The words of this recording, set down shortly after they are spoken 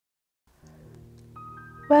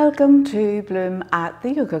Welcome to Bloom at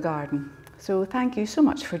the Yoga Garden. So thank you so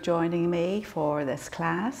much for joining me for this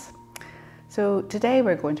class. So today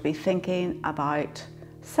we're going to be thinking about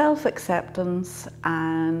self-acceptance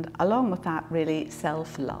and along with that really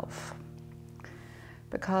self-love.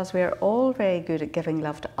 Because we're all very good at giving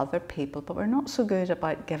love to other people, but we're not so good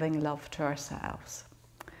about giving love to ourselves.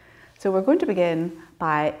 So we're going to begin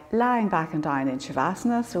by lying back and down in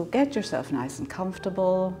Shavasana. So get yourself nice and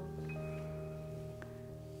comfortable.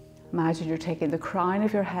 Imagine you're taking the crown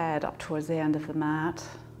of your head up towards the end of the mat.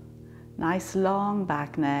 Nice long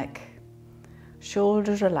back neck,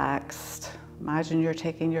 shoulders relaxed. Imagine you're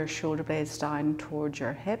taking your shoulder blades down towards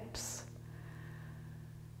your hips.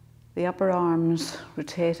 The upper arms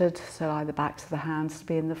rotated, so allow the backs of the hands to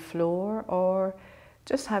be in the floor, or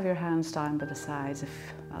just have your hands down by the sides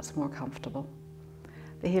if that's more comfortable.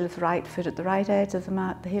 The heel of the right foot at the right edge of the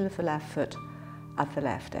mat, the heel of the left foot at the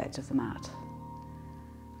left edge of the mat.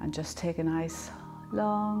 And just take a nice,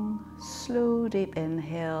 long, slow, deep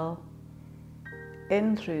inhale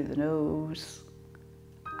in through the nose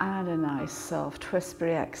and a nice, soft,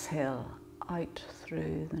 whispery exhale out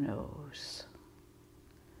through the nose.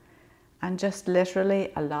 And just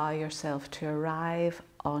literally allow yourself to arrive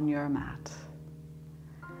on your mat.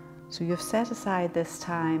 So you've set aside this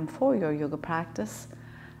time for your yoga practice,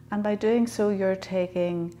 and by doing so you're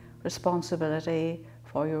taking responsibility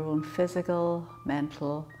for your own physical,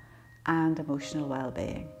 mental and emotional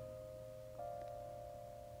well-being.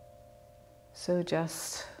 So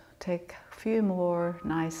just take a few more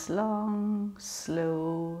nice, long,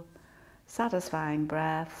 slow, satisfying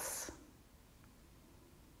breaths.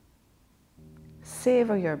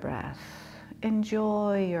 Savor your breath.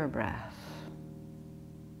 Enjoy your breath.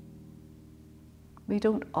 We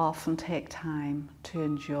don't often take time to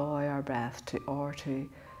enjoy our breath or to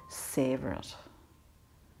savor it.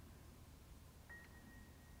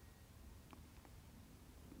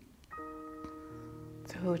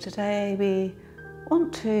 So today we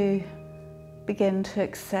want to begin to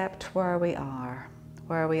accept where we are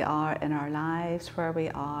in our lives, where we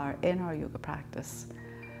are in our yoga practice.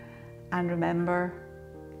 And remember,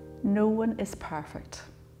 no one is perfect.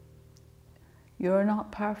 You're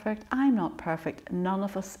not perfect, I'm not perfect, none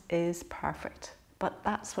of us is perfect. But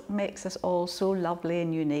that's what makes us all so lovely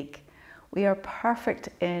and unique. We are perfect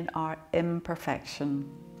in our imperfection,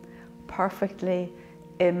 perfectly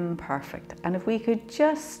imperfect. And if we could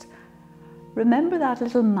just remember that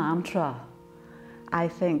little mantra, I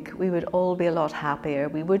think we would all be a lot happier.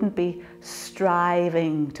 We wouldn't be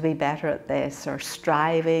striving to be better at this, or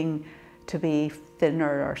striving to be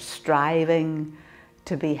thinner, or striving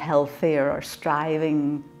to be healthier, or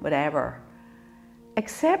striving whatever.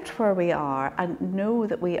 Accept where we are and know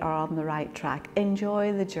that we are on the right track.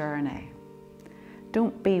 Enjoy the journey.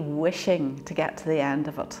 Don't be wishing to get to the end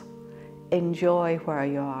of it. Enjoy where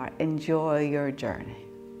you are, enjoy your journey.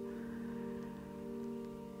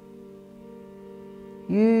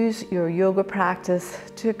 Use your yoga practice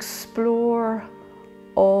to explore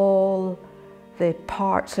all the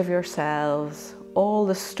parts of yourselves, all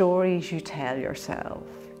the stories you tell yourself.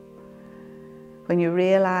 When you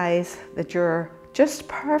realize that you're just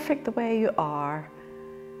perfect the way you are,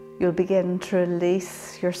 you'll begin to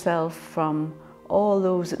release yourself from all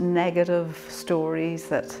those negative stories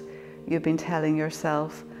that you've been telling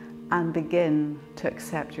yourself and begin to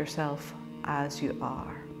accept yourself as you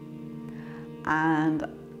are. And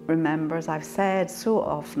remember, as I've said so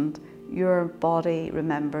often, your body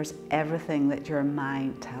remembers everything that your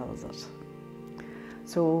mind tells it.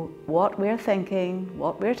 So what we're thinking,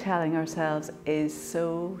 what we're telling ourselves is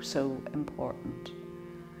so, so important.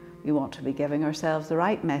 We want to be giving ourselves the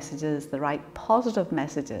right messages, the right positive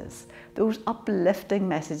messages, those uplifting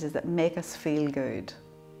messages that make us feel good.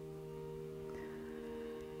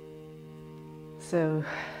 So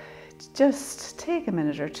just take a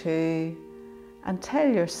minute or two and tell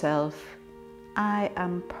yourself, I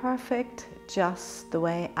am perfect just the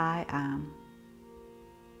way I am.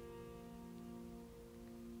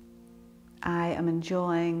 I am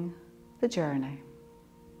enjoying the journey.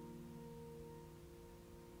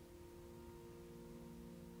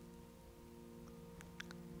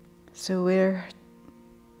 So we're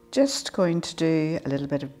just going to do a little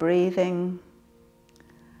bit of breathing,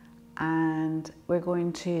 and we're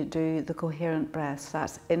going to do the coherent breath. So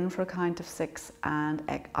that's in for a count of 6 and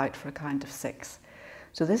out for a count of 6.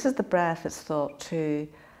 So this is the breath that's thought to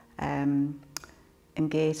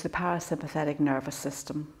engage the parasympathetic nervous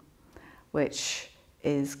system, which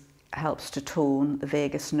helps to tone the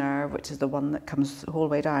vagus nerve, which is the one that comes the whole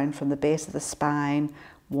way down from the base of the spine,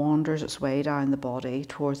 wanders its way down the body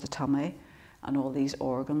towards the tummy and all these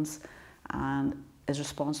organs, and is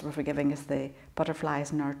responsible for giving us the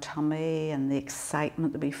butterflies in our tummy and the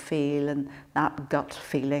excitement that we feel and that gut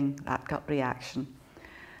feeling, that gut reaction.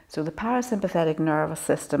 So the parasympathetic nervous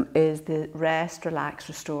system is the rest, relax,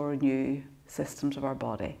 restore, renew systems of our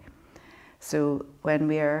body. So when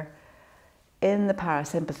we're in the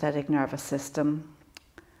parasympathetic nervous system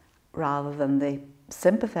rather than the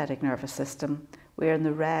sympathetic nervous system, we're in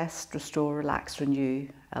the rest, restore, relax, renew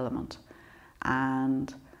element.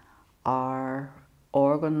 And our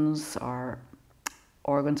organs of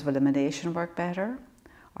elimination work better,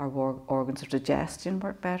 our organs of digestion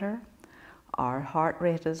work better, our heart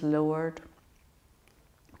rate is lowered,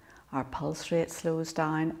 our pulse rate slows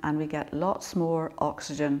down, and we get lots more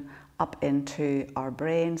oxygen up into our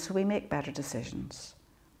brain, so we make better decisions.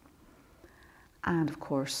 And of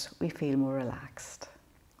course, we feel more relaxed.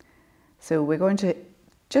 So we're going to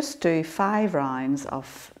just do 5 rounds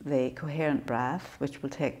of the coherent breath, which will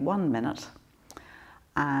take 1 minute.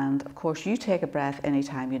 And of course, you take a breath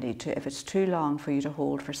anytime you need to. If it's too long for you to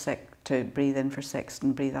hold for 6, to breathe in for 6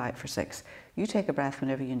 and breathe out for 6, you take a breath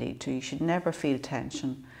whenever you need to. You should never feel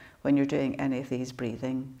tension when you're doing any of these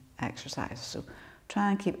breathing exercises. So try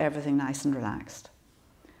and keep everything nice and relaxed.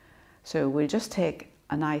 So we'll just take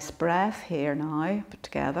a nice breath here now, put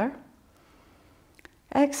together.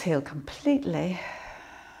 Exhale completely,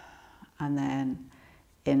 and then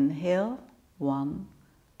inhale, 1,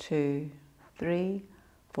 2, 3,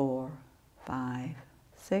 4, 5,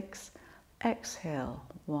 6. Exhale,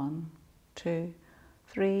 1, 2,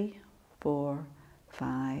 3, 4,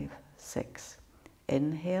 5, 6.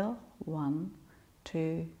 Inhale, 1,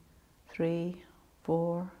 2, 3,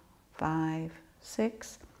 4, 5,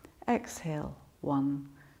 6. Exhale, 1,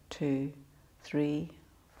 2, 3,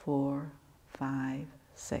 4, 5,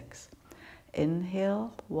 6.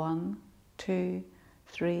 Inhale, 1, 2,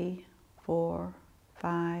 3, 4,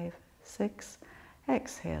 5, 6.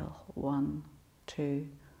 Exhale, 1, 2,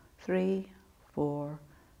 3, 4,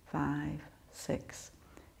 5, 6.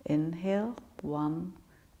 Inhale, 1,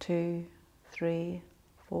 2, 3,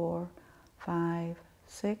 4, 5,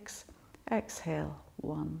 6. Exhale,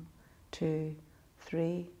 1, 2,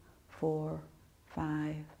 3, 4,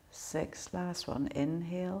 5, 6. Last one.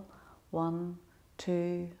 Inhale, 1,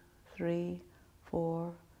 2, 3,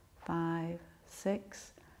 4, 5,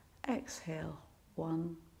 6. Exhale,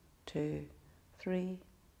 1, 2, 3,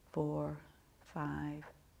 4, 5,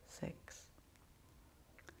 6.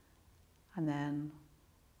 And then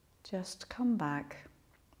just come back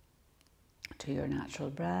to your natural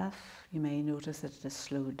breath. You may notice that it is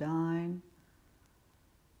slowed down.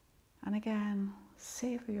 And again,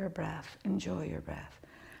 savor your breath, enjoy your breath.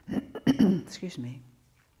 Excuse me.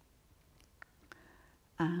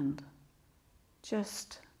 And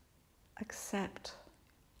just accept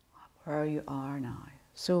where you are now.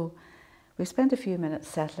 So we spent a few minutes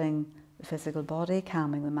settling the physical body,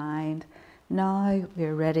 calming the mind. Now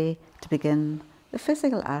we're ready to begin the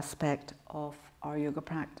physical aspect of our yoga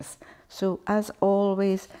practice. So as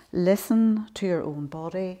always, listen to your own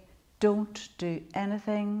body. Don't do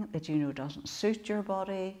anything that you know doesn't suit your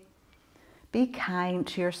body. Be kind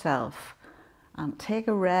to yourself and take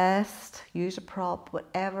a rest, use a prop,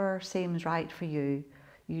 whatever seems right for you,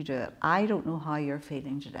 you do it. I don't know how you're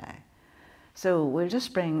feeling today. So we'll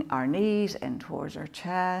just bring our knees in towards our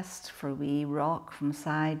chest for a wee rock from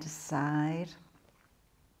side to side.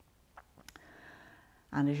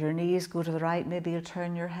 And as your knees go to the right, maybe you'll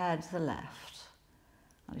turn your head to the left.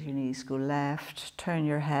 And as your knees go left, turn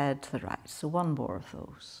your head to the right. So 1 more of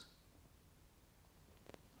those.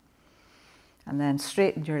 And then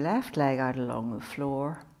straighten your left leg out along the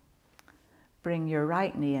floor. Bring your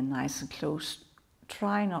right knee in nice and close.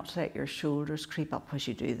 Try not to let your shoulders creep up as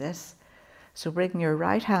you do this. So bring your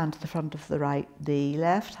right hand to the front of the right knee,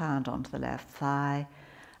 left hand onto the left thigh.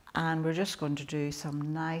 And we're just going to do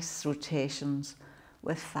some nice rotations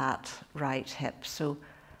with that right hip. So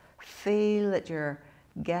feel that you're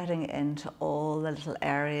getting into all the little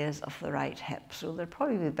areas of the right hip. So there'll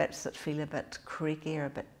probably be bits that feel a bit creaky or a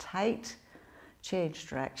bit tight. Change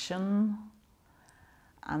direction.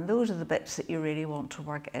 And those are the bits that you really want to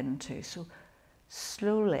work into. So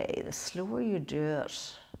slowly, the slower you do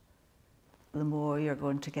it, the more you're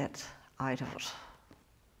going to get out of it.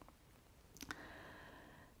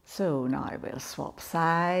 So now we'll swap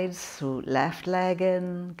sides. So left leg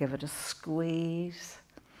in, give it a squeeze.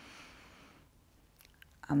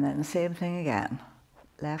 And then the same thing again.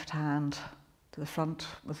 Left hand to the front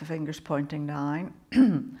with the fingers pointing down.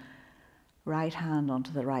 Right hand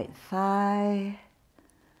onto the right thigh.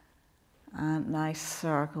 And nice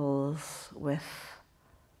circles with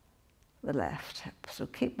the left hip. So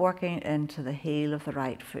keep working into the heel of the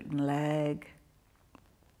right foot and leg.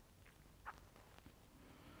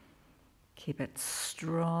 Keep it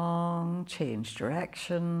strong, change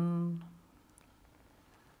direction.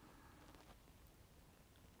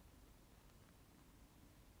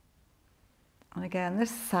 And again, this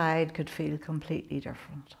side could feel completely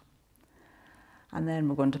different. And then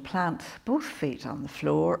we're going to plant both feet on the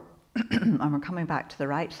floor and we're coming back to the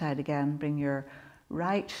right side again. Bring your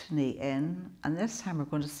right knee in, and this time we're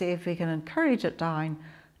going to see if we can encourage it down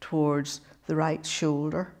towards the right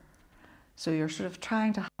shoulder. So you're sort of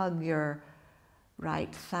trying to hug your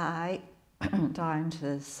right thigh down to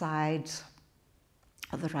the sides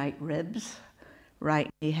of the right ribs, right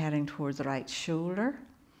knee heading towards the right shoulder,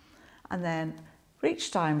 and then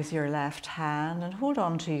reach down with your left hand and hold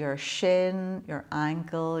on to your shin, your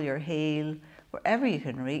ankle, your heel, wherever you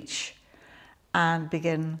can reach, and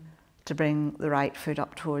begin to bring the right foot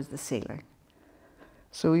up towards the ceiling.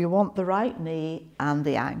 So you want the right knee and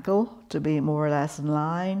the ankle to be more or less in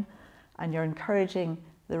line, and you're encouraging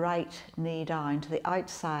the right knee down to the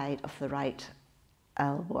outside of the right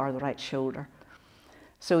elbow or the right shoulder.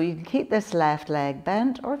 So you can keep this left leg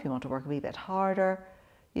bent, or if you want to work a wee bit harder,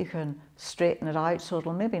 you can straighten it out so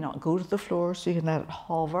it'll maybe not go to the floor, so you can let it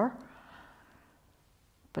hover.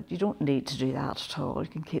 But you don't need to do that at all. You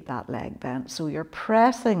can keep that leg bent. So you're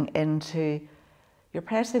pressing the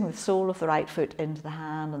sole of the right foot into the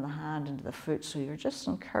hand and the hand into the foot. So you're just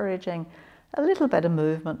encouraging a little bit of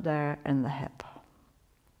movement there in the hip.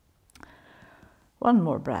 One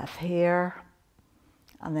more breath here,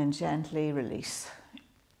 and then gently release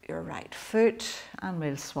your right foot, and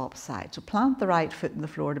we'll swap sides. So plant the right foot in the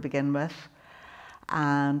floor to begin with,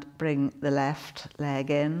 and bring the left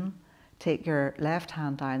leg in. Take your left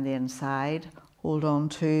hand down the inside, hold on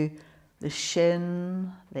to the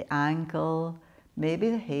shin, the ankle,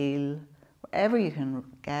 maybe the heel, wherever you can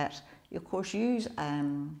get. You of course use a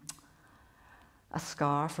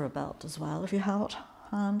scarf or a belt as well if you have it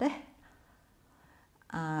handy.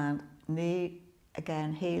 And knee,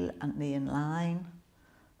 again, heel and knee in line,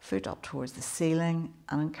 foot up towards the ceiling,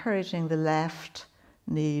 and encouraging the left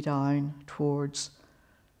knee down towards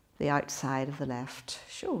the outside of the left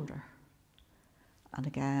shoulder. And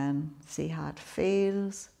again, see how it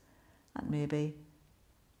feels, and maybe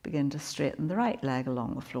begin to straighten the right leg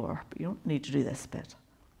along the floor, but you don't need to do this bit.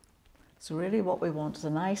 So really what we want is a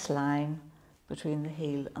nice line between the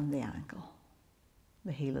heel and the ankle.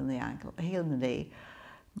 The heel and the ankle, the heel and the knee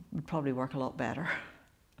would probably work a lot better.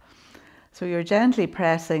 So you're gently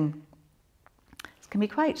pressing, it can be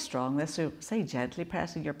quite strong, this, so say gently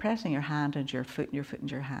pressing, you're pressing your hand into your foot and your foot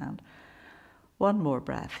into your hand. One more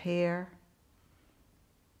breath here.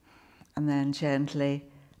 And then gently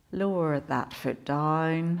lower that foot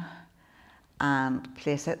down and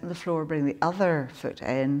place it on the floor, bring the other foot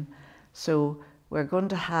in. So we're going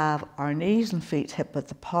to have our knees and feet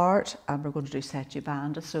hip-width apart, and we're going to do Setu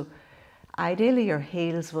Bandha. So ideally your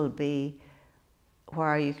heels will be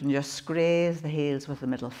where you can just graze the heels with the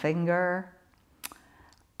middle finger.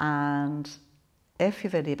 And if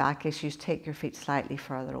you've any back issues, take your feet slightly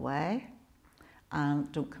further away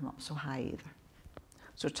and don't come up so high either.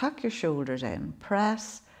 So tuck your shoulders in,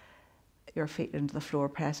 press your feet into the floor,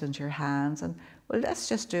 press into your hands, and well, let's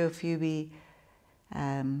just do a few wee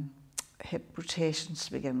hip rotations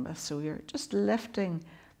to begin with. So you're just lifting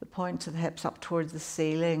the points of the hips up towards the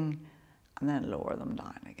ceiling and then lower them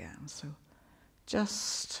down again. So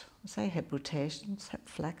just say hip rotations, hip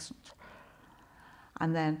flexions,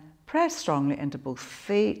 and then press strongly into both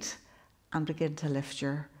feet and begin to lift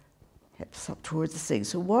your hips up towards the ceiling.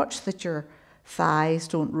 So watch that your thighs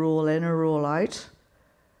don't roll in or roll out.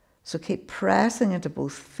 So keep pressing into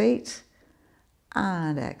both feet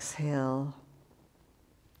and exhale,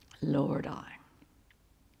 lower down.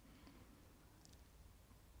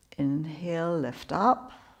 Inhale, lift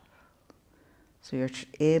up. So you're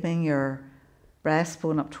aiming your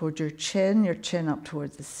breastbone up towards your chin up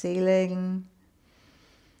towards the ceiling.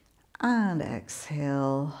 And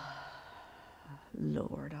exhale,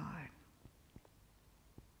 lower down.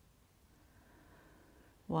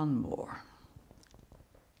 One more.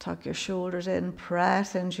 Tuck your shoulders in,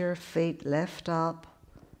 press into your feet, lift up.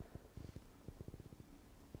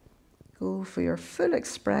 Go for your full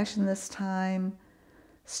expression this time.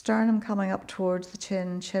 Sternum coming up towards the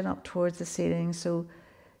chin, chin up towards the ceiling. So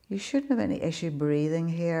you shouldn't have any issue breathing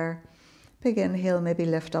here. Big inhale, maybe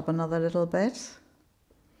lift up another little bit.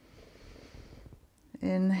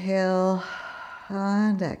 Inhale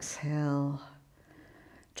and exhale.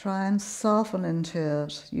 Try and soften into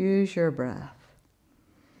it. Use your breath.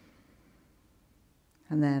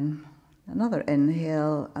 And then another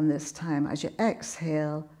inhale, and this time as you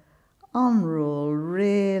exhale, unroll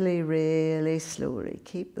really, really slowly.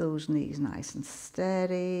 keep those knees nice and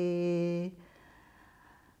steady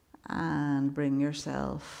and bring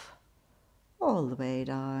yourself all the way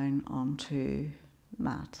down onto the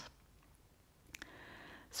mat.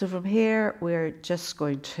 So from here, we're just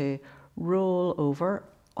going to roll over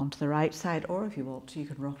onto the right side, or if you want to, you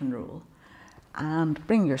can rock and roll, and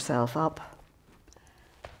bring yourself up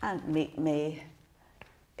and meet me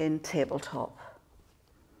in tabletop.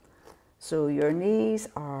 So your knees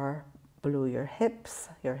are below your hips,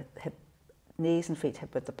 knees and feet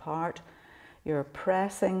hip width apart. You're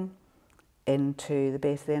pressing into the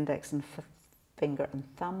base of the index and finger and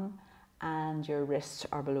thumb, and your wrists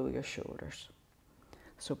are below your shoulders.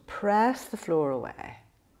 So press the floor away.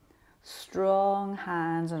 Strong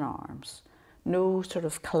hands and arms. No sort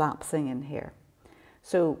of collapsing in here.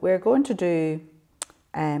 So we're going to do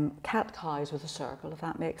cat-cows with a circle, if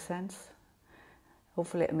that makes sense.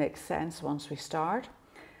 Hopefully it makes sense once we start.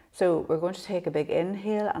 So we're going to take a big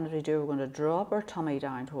inhale, and as we do, we're going to drop our tummy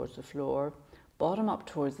down towards the floor, bottom up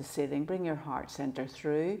towards the ceiling, bring your heart center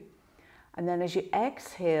through. And then as you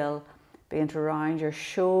exhale, begin to round your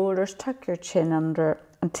shoulders, tuck your chin under,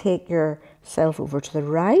 and take yourself over to the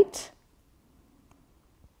right.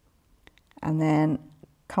 And then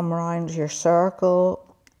come around your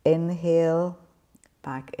circle, inhale,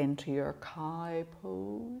 back into your cow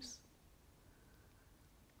pose.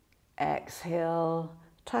 Exhale,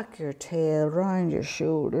 tuck your tail, round your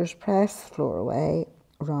shoulders, press the floor away,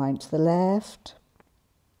 round to the left.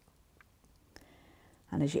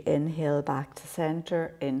 And as you inhale back to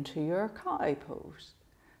center into your cow pose.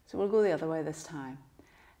 So we'll go the other way this time.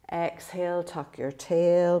 Exhale, tuck your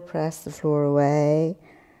tail, press the floor away,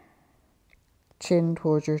 chin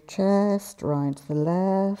towards your chest, round to the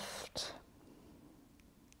left.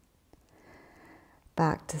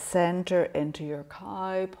 Back to center into your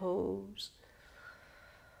cow pose.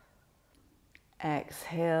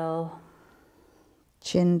 Exhale,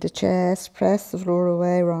 chin to chest, press the floor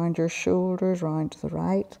away, round your shoulders, round to the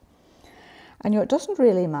right. And it doesn't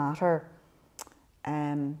really matter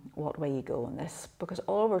what way you go in this, because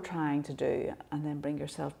all we're trying to do, and then bring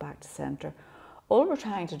yourself back to center, all we're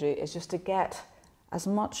trying to do is just to get as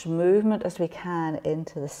much movement as we can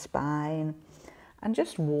into the spine and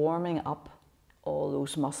just warming up all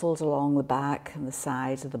those muscles along the back and the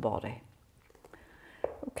sides of the body.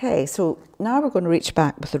 Okay, so now we're going to reach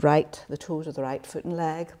back with the toes of the right foot and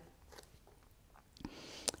leg,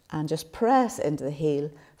 and just press into the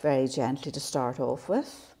heel very gently to start off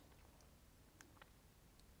with.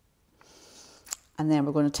 And then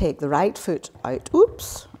we're going to take the right foot out,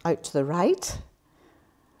 out to the right,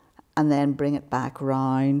 and then bring it back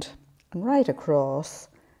round and right across,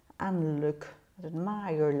 and look and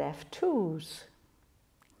admire your left toes.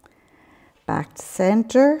 Back to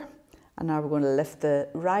center, and now we're going to lift the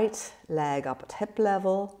right leg up at hip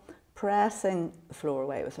level, pressing the floor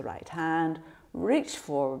away with the right hand, reach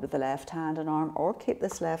forward with the left hand and arm, or keep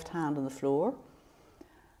this left hand on the floor,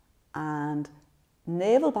 and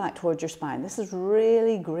navel back towards your spine. This is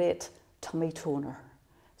really great tummy toner.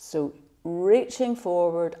 So reaching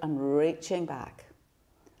forward and reaching back.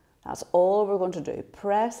 That's all we're going to do.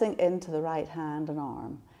 Pressing into the right hand and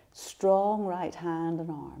arm. Strong right hand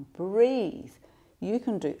and arm. Breathe. You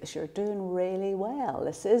can do this. You're doing really well.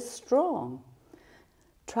 This is strong.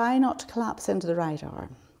 Try not to collapse into the right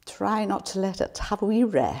arm. Try not to let it have a wee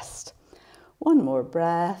rest. One more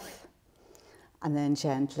breath, and then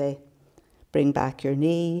gently bring back your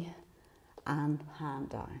knee and hand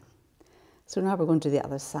down. So now we're going to the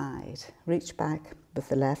other side. Reach back with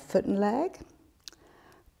the left foot and leg.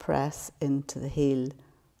 Press into the heel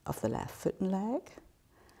of the left foot and leg.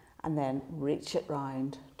 And then reach it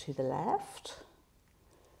round to the left.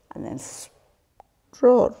 And then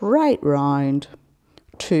draw it right round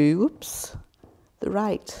to, the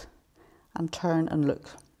right. And turn and look.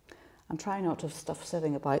 And try not to have stuff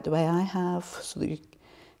sitting about the way I have, so that you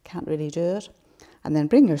can't really do it. And then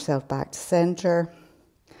bring yourself back to center.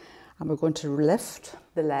 And we're going to lift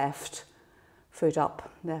the left foot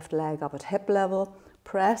up, left leg up at hip level,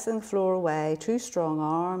 pressing the floor away, two strong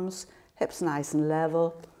arms, hips nice and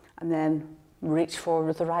level, and then reach forward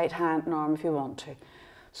with the right hand and arm if you want to.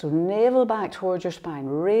 So navel back towards your spine,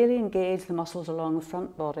 really engage the muscles along the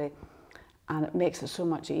front body, and it makes it so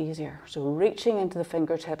much easier. So reaching into the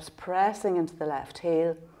fingertips, pressing into the left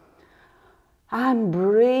heel, and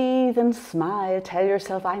breathe and smile. Tell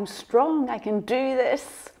yourself, I'm strong, I can do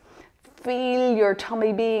this. Feel your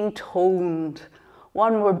tummy being toned.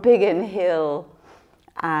 One more big inhale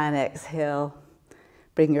and exhale.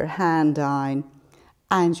 Bring your hand down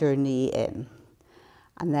and your knee in.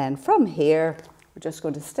 And then from here, we're just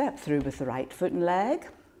going to step through with the right foot and leg.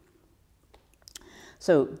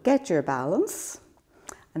 So get your balance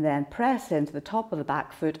and then press into the top of the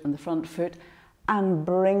back foot and the front foot and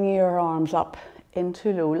bring your arms up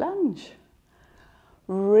into low lunge.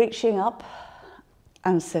 Reaching up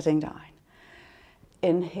and sitting down.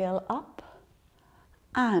 Inhale up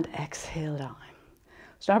and exhale down.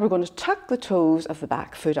 So now we're going to tuck the toes of the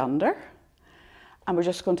back foot under and we're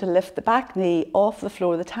just going to lift the back knee off the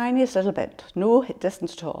floor the tiniest little bit, no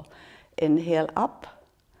distance at all. Inhale up,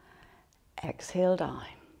 exhale down.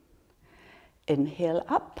 Inhale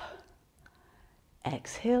up,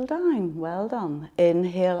 exhale down. Well done.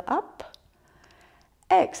 Inhale up,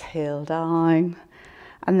 exhale down.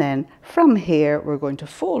 And then from here, we're going to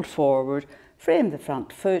fold forward, frame the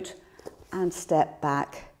front foot and step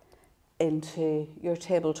back into your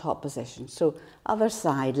tabletop position. So other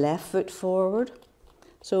side, left foot forward.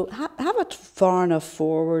 So have it far enough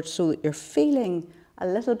forward so that you're feeling a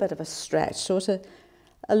little bit of a stretch. So it's a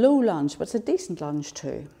low lunge, but it's a decent lunge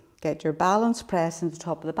too. Get your balance, press into the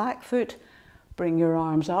top of the back foot, bring your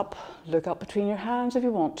arms up, look up between your hands if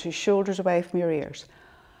you want to, shoulders away from your ears.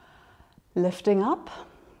 Lifting up,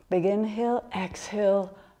 big inhale,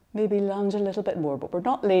 exhale, maybe lunge a little bit more, but we're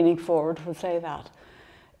not leaning forward, we'll say that.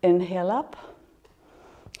 Inhale up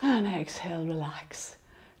and exhale, relax.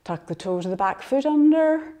 Tuck the toes of the back foot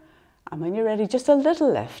under, and when you're ready, just a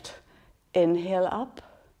little lift. Inhale up,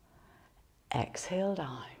 exhale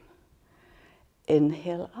down.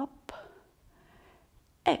 Inhale up,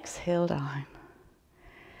 exhale down.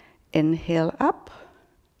 Inhale up,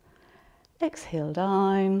 exhale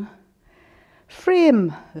down.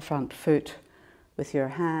 Frame the front foot with your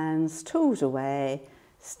hands, toes away,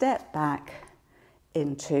 step back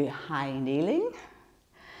into high kneeling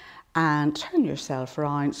and turn yourself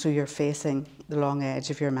around so you're facing the long edge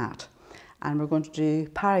of your mat. And we're going to do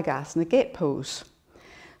Parigasana gate pose.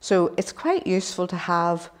 So it's quite useful to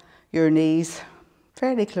have your knees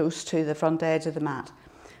fairly close to the front edge of the mat.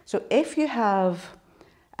 So if you have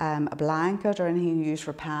a blanket or anything you use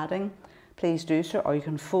for padding, please do so, or you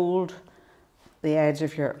can fold the edge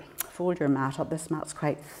of fold your mat up. This mat's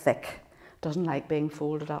quite thick, doesn't like being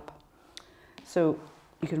folded up. So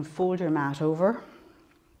you can fold your mat over,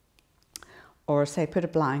 or say put a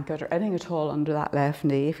blanket or anything at all under that left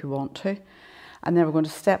knee if you want to. And then we're going to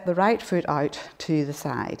step the right foot out to the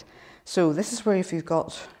side. So this is where if you're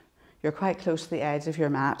quite close to the edge of your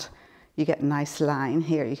mat, you get a nice line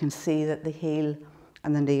here. You can see that the heel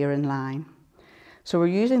and the knee are in line. So we're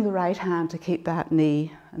using the right hand to keep that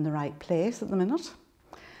knee in the right place at the minute.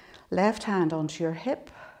 Left hand onto your hip.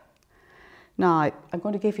 Now, I'm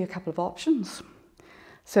going to give you a couple of options.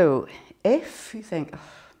 So if you think, oh,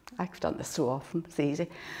 I've done this so often, it's easy,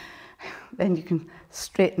 then you can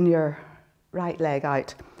straighten your right leg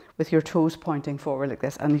out with your toes pointing forward like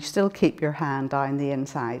this, and you still keep your hand down the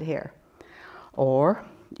inside here. Or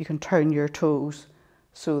you can turn your toes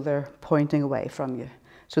so they're pointing away from you.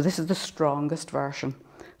 So this is the strongest version.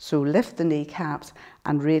 So lift the kneecaps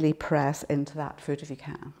and really press into that foot if you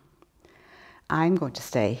can. I'm going to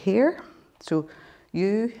stay here. So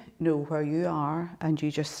you know where you are and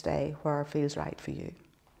you just stay where it feels right for you.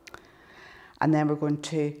 And then we're going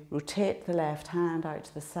to rotate the left hand out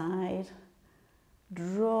to the side,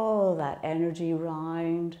 draw that energy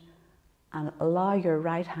round and allow your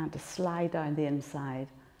right hand to slide down the inside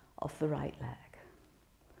of the right leg.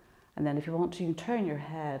 And then if you want to, you can turn your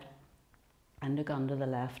head and look under the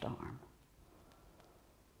left arm.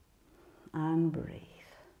 And breathe.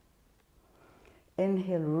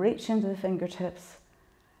 Inhale, reach into the fingertips.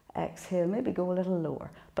 Exhale, maybe go a little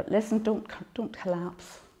lower. But listen, don't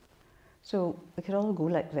collapse. So we could all go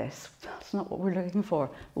like this. That's not what we're looking for.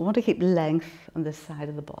 We want to keep length on this side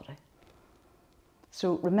of the body.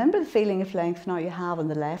 So remember the feeling of length now you have on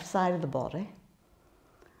the left side of the body.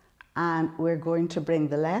 And we're going to bring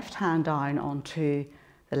the left hand down onto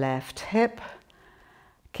the left hip.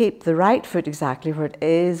 Keep the right foot exactly where it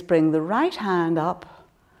is. Bring the right hand up.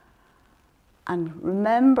 And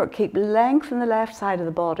remember, keep length on the left side of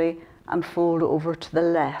the body and fold over to the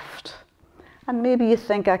left. And maybe you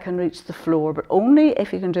think I can reach the floor, but only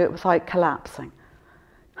if you can do it without collapsing.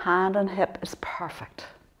 Hand and hip is perfect.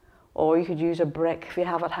 Or you could use a brick if you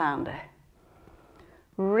have it handy.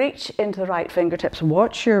 Reach into the right fingertips.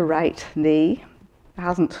 Watch your right knee. It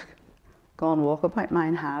hasn't gone walkabout.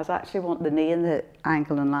 Mine has. I actually want the knee and the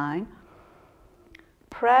ankle in line.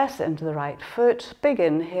 Press into the right foot. Big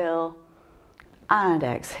inhale. And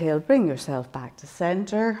exhale. Bring yourself back to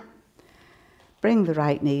center. Bring the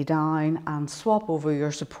right knee down and swap over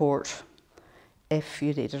your support if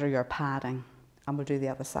you need it, or your padding. And we'll do the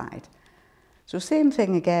other side. So same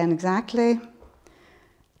thing again, exactly.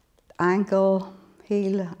 Ankle,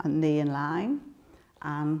 heel and knee in line.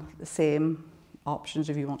 and the same options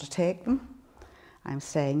if you want to take them. I'm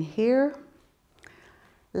staying here.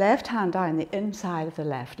 Left hand down the inside of the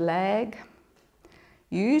left leg.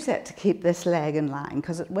 Use it to keep this leg in line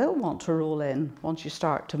because it will want to roll in once you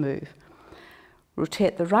start to move.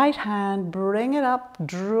 Rotate the right hand, bring it up,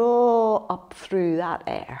 draw up through that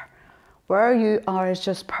air. Where you are is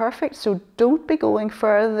just perfect, so don't be going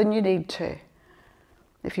further than you need to.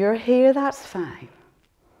 If you're here, that's fine.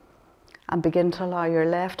 And begin to allow your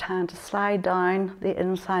left hand to slide down the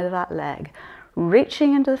inside of that leg,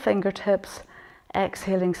 reaching into the fingertips,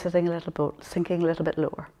 exhaling, sinking a little bit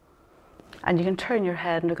lower. And you can turn your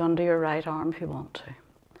head and look under your right arm if you want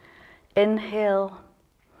to. Inhale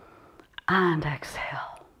and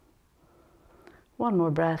exhale. One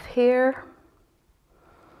more breath here.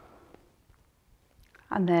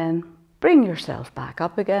 And then bring yourself back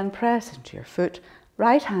up again, press into your foot,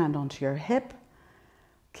 right hand onto your hip.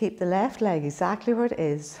 Keep the left leg exactly where it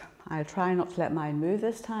is. I'll try not to let mine move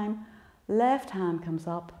this time. Left hand comes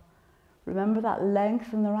up. Remember that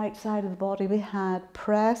length on the right side of the body we had.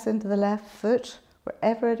 Press into the left foot,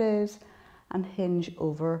 wherever it is, and hinge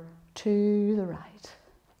over to the right.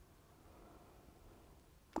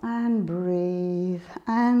 And breathe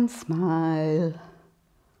and smile.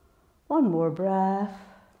 One more breath.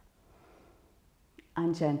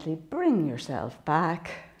 And gently bring yourself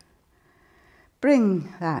back.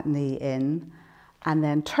 Bring that knee in and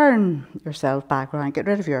then turn yourself back round. Get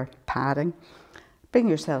rid of your padding. Bring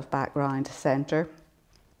yourself back round to centre.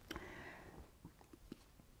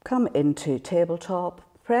 Come into tabletop.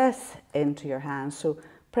 Press into your hands. So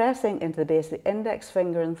pressing into the base of the index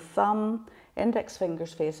finger and thumb. Index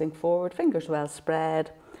fingers facing forward, fingers well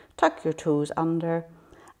spread. Tuck your toes under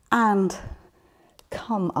and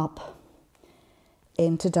come up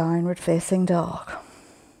into downward facing dog.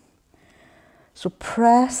 So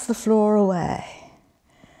press the floor away.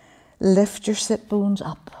 Lift your sit bones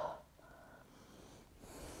up.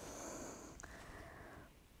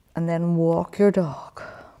 And then walk your dog.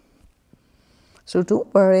 So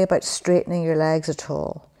don't worry about straightening your legs at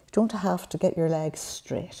all. You don't have to get your legs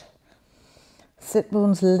straight. Sit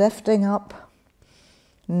bones lifting up,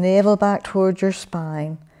 navel back towards your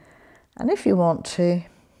spine. And if you want to,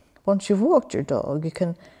 once you've walked your dog, you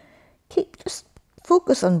can just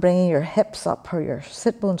focus on bringing your hips up or your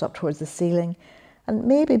sit bones up towards the ceiling and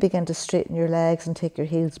maybe begin to straighten your legs and take your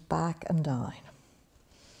heels back and down.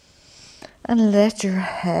 And let your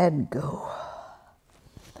head go.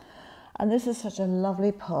 And this is such a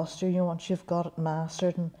lovely posture, once you've got it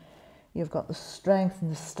mastered and you've got the strength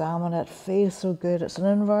and the stamina, it feels so good. It's an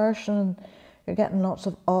inversion and you're getting lots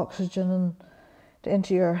of oxygen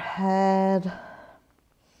into your head.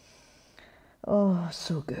 Oh,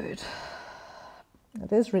 so good.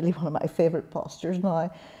 It is really one of my favourite postures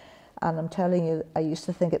now. And I'm telling you, I used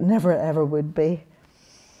to think it never ever would be.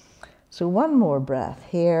 So one more breath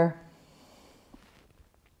here.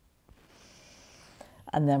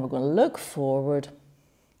 And then we're going to look forward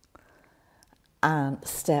and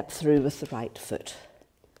step through with the right foot.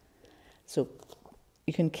 So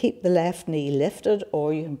you can keep the left knee lifted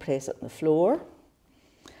or you can place it on the floor.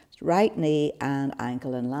 Right knee and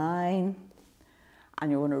ankle in line.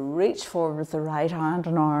 And you're going to reach forward with the right hand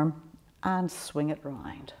and arm and swing it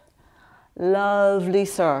round. Lovely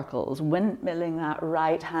circles, windmilling that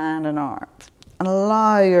right hand and arm. And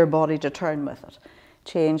allow your body to turn with it.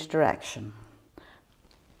 Change direction.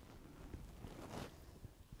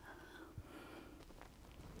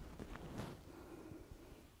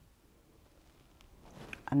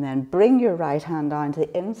 And then bring your right hand down to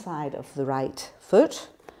the inside of the right foot.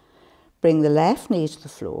 Bring the left knee to the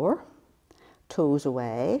floor. Toes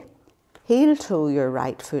away, heel toe your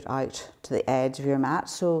right foot out to the edge of your mat,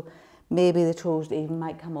 so maybe the toes even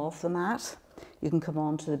might come off the mat. You can come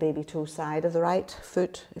on to the baby toe side of the right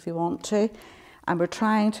foot if you want to, and we're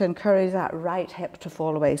trying to encourage that right hip to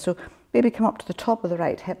fall away, so maybe come up to the top of the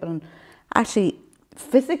right hip and actually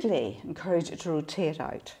physically encourage it to rotate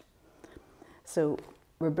out. So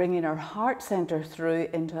we're bringing our heart center through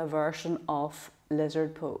into a version of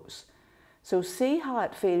lizard pose. So see how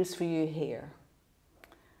it feels for you here.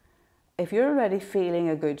 If you're already feeling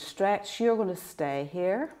a good stretch, you're going to stay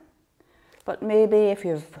here. But maybe if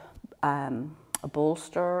you've a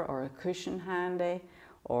bolster or a cushion handy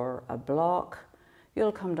or a block,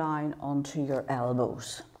 you'll come down onto your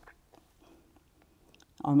elbows.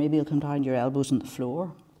 Or maybe you'll come down your elbows on the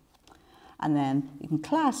floor. And then you can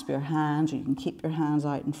clasp your hands or you can keep your hands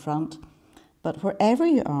out in front. But wherever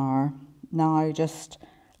you are, now just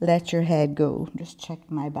let your head go. Just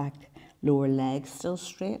check my back lower leg still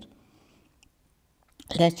straight.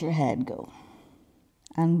 Let your head go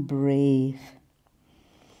and breathe.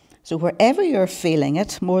 So wherever you're feeling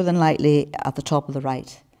it, more than likely at the top of the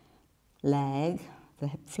right leg, the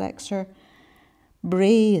hip flexor,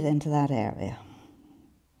 breathe into that area.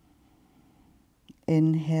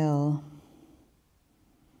 Inhale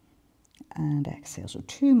and exhale. So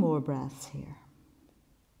 2 more breaths here.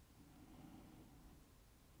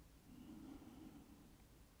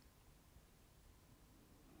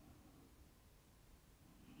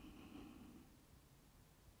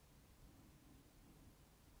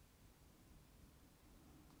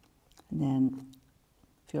 And then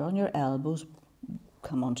if you're on your elbows,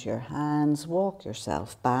 come onto your hands, walk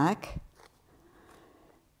yourself back.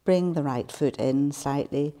 Bring the right foot in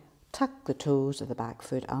slightly, tuck the toes of the back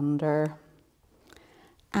foot under,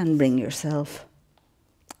 and bring yourself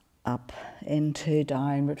up into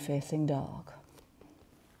downward facing dog.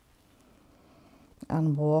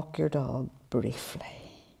 And walk your dog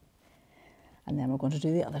briefly. And then we're going to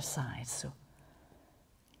do the other side. So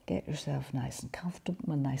get yourself nice and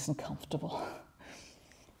comfortable.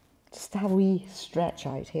 Just have a wee stretch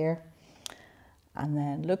out here. And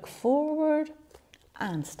then look forward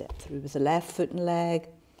and step through with the left foot and leg.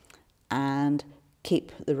 And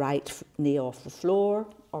keep the right knee off the floor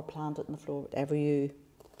or plant it on the floor, whatever you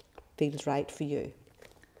feel is right for you.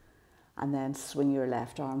 And then swing your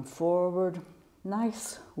left arm forward.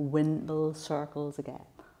 Nice windmill circles again.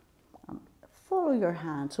 And follow your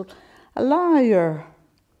hand. So allow your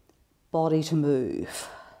body to move.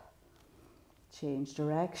 Change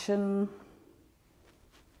direction.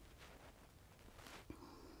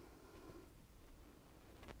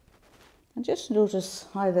 And just notice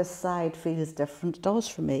how this side feels different. It does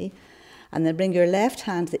for me. And then bring your left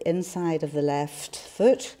hand to the inside of the left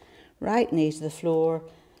foot, right knee to the floor,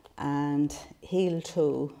 and heel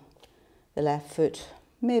toe the left foot,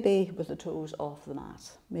 maybe with the toes off the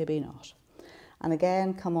mat, maybe not. And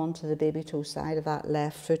again, come onto the baby toe side of that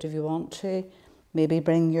left foot if you want to. Maybe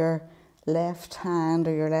bring your left hand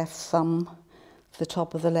or your left thumb to the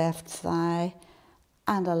top of the left thigh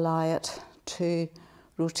and allow it to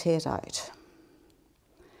rotate out.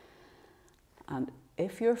 And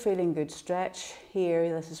if you're feeling good stretch here,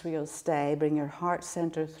 this is where you'll stay. Bring your heart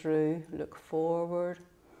center through, look forward.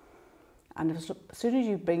 And as soon as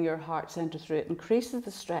you bring your heart center through, it increases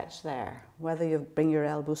the stretch there, whether you bring your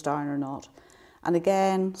elbows down or not. And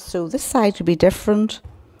again, so this side could be different.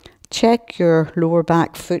 Check your lower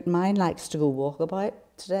back foot. Mine likes to go walkabout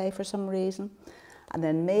today for some reason. And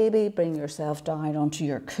then maybe bring yourself down onto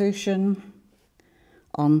your cushion,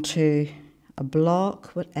 onto a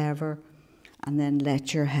block, whatever, and then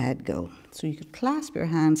let your head go. So you could clasp your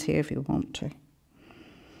hands here if you want to.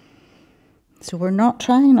 So we're not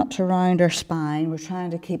trying not to round our spine, we're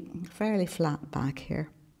trying to keep fairly flat back here.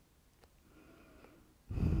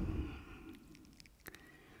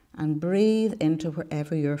 And breathe into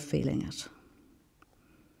wherever you're feeling it.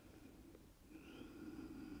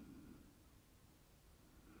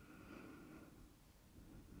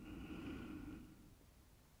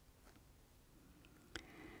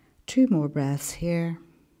 Two more breaths here.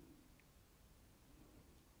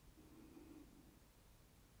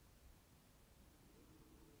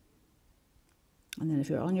 And then if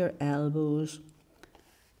you're on your elbows,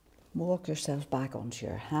 walk yourself back onto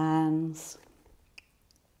your hands.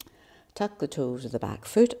 Tuck the toes of the back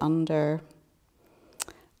foot under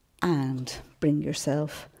and bring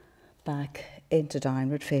yourself back into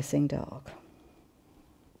downward facing dog.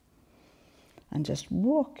 And just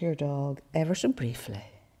walk your dog ever so briefly.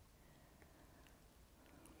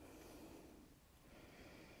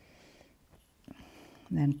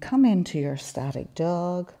 And then come into your static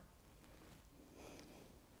dog.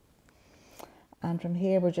 And from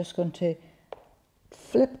here we're just going to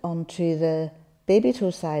flip onto the baby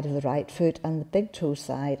toe side of the right foot and the big toe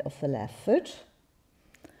side of the left foot.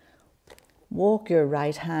 Walk your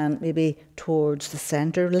right hand maybe towards the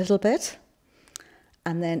center a little bit.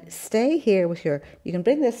 And then stay here with you can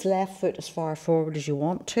bring this left foot as far forward as you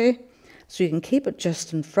want to. So you can keep it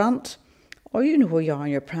just in front. Or you know where you are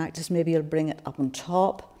in your practice, maybe you'll bring it up on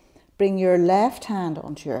top. Bring your left hand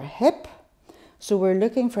onto your hip. So we're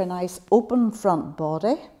looking for a nice open front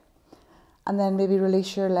body. And then maybe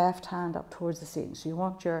release your left hand up towards the ceiling. So you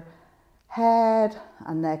want your head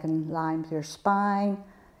and neck in line with your spine.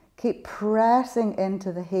 Keep pressing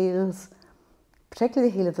into the heels,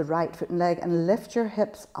 particularly the heel of the right foot and leg, and lift your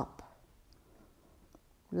hips up.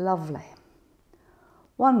 Lovely.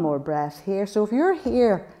 One more breath here. So if you're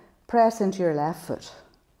here, press into your left foot.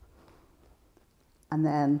 And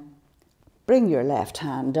then bring your left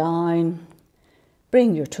hand down.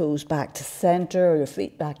 Bring your toes back to center or your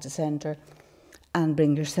feet back to center and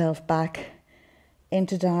bring yourself back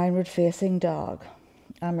into downward facing dog.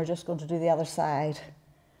 And we're just going to do the other side.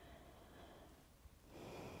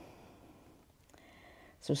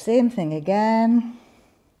 So same thing again.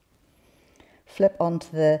 Flip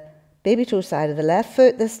onto the baby toe side of the left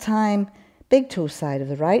foot this time, big toe side of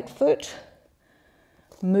the right foot.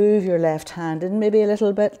 Move your left hand in maybe a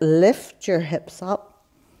little bit, lift your hips up.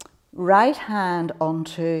 Right hand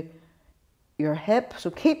onto your hip,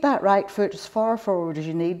 so keep that right foot as far forward as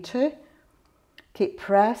you need to. Keep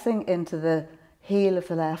pressing into the heel of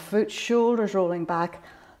the left foot, shoulders rolling back,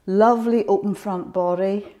 lovely open front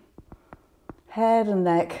body, head and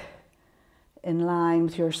neck in line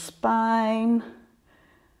with your spine.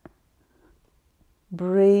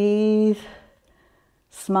 Breathe,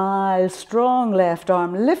 smile, strong left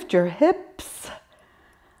arm, lift your hips.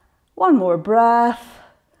 One more breath.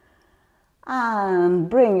 And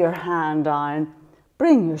bring your hand down,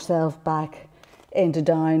 bring yourself back into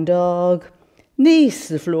down dog, knees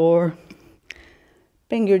to the floor.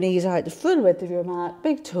 Bring your knees out the full width of your mat,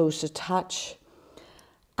 big toes to touch,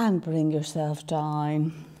 and bring yourself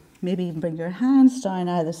down. Maybe even bring your hands down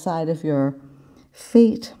either side of your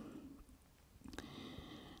feet.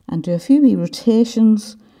 And do a few wee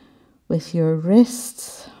rotations with your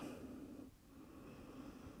wrists.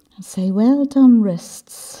 And say, well done,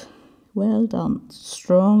 wrists. Well done,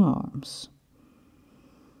 strong arms.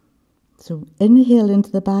 So inhale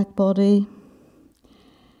into the back body.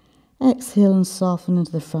 Exhale and soften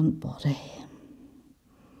into the front body.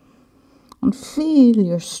 And feel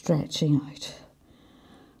your stretching out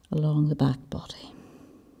along the back body.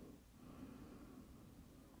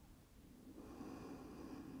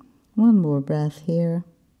 One more breath here.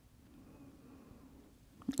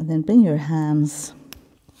 And then bring your hands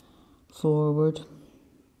forward.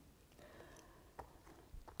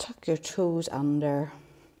 Tuck your toes under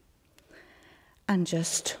and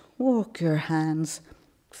just walk your hands,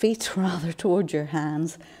 feet rather, toward your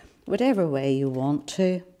hands, whatever way you want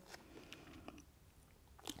to.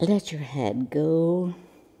 Let your head go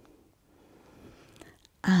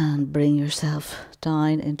and bring yourself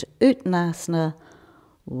down into Uttanasana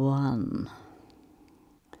 1.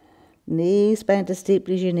 Knees bent as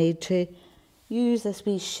deeply as you need to. Use this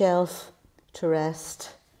wee shelf to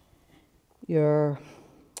rest your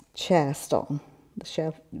chest on, the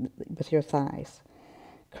shelf with your thighs.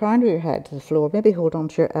 Crown your head to the floor, maybe hold on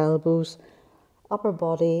to your elbows. Upper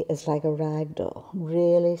body is like a rag doll,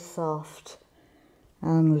 really soft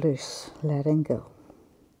and loose, letting go.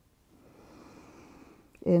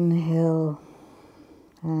 Inhale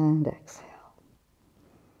and exhale.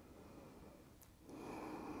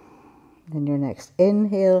 Then your next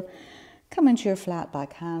inhale, come into your flat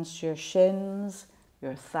back, hands to your shins,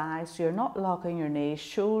 your thighs, so you're not locking your knees,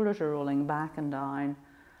 shoulders are rolling back and down,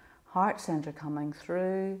 heart center coming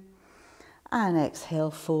through, and exhale,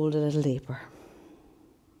 fold a little deeper.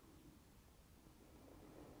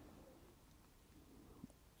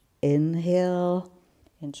 Inhale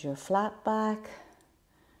into your flat back,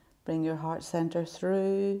 bring your heart center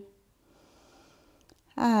through,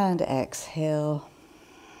 and exhale,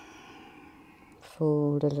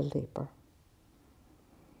 fold a little deeper.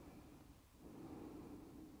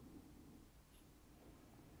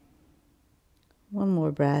 One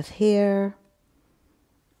more breath here,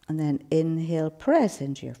 and then inhale, press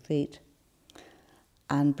into your feet,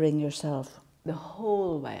 and bring yourself the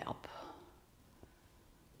whole way up.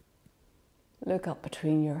 Look up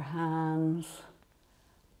between your hands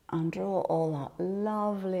and draw all that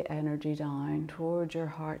lovely energy down towards your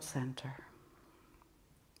heart center.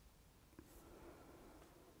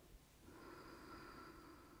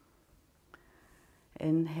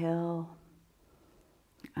 Inhale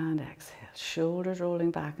and exhale, shoulders rolling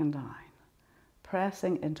back and down,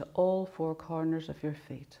 pressing into all four corners of your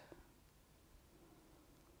feet.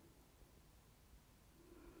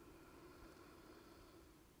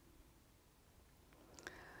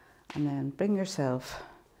 And then bring yourself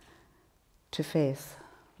to face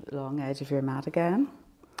the long edge of your mat again.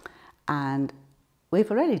 And we've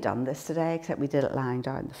already done this today, except we did it lying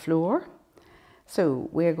down on the floor. So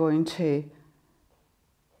we're going to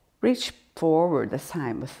reach forward this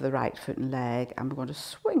time with the right foot and leg, and we're going to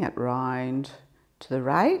swing it round to the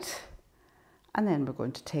right, and then we're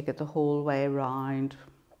going to take it the whole way round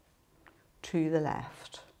to the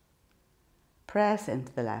left. Press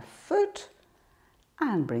into the left foot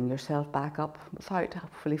and bring yourself back up without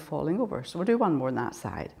hopefully falling over. So we'll do one more on that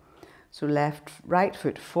side. So right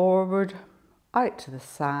foot forward, out to the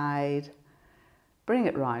side, bring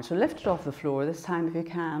it round. So lift it off the floor this time if you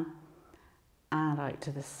can, and out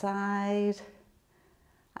to the side,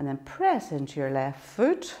 and then press into your left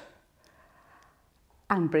foot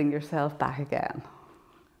and bring yourself back again.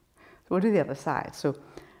 we'll do the other side. So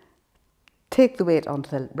take the weight onto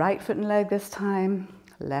the right foot and leg this time,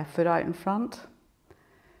 left foot out in front,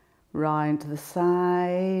 round to the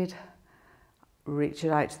side, reach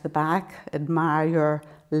it out to the back, admire your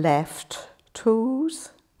left toes,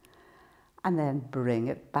 and then bring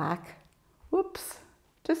it back, whoops,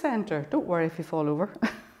 to center. Don't worry if you fall over. The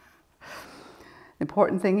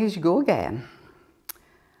important thing is you go again.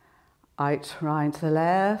 Out, round to the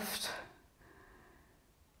left,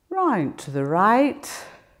 round to the right,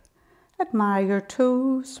 admire your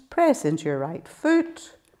toes, press into your right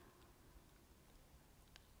foot,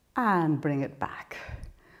 and bring it back.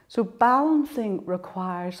 So balancing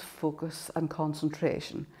requires focus and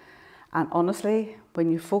concentration. And honestly,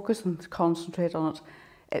 when you focus and concentrate on it,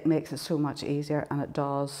 it makes it so much easier, and it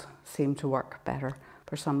does seem to work better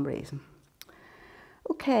for some reason.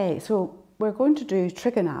 Okay, so we're going to do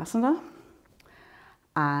Trikonasana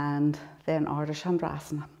and then Ardha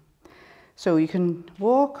Chandrasana. So you can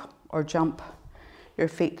walk or jump your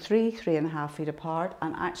feet 3.5 feet apart,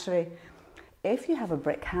 and actually if you have a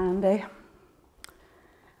brick handy,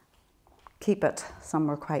 keep it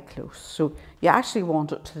somewhere quite close. So you actually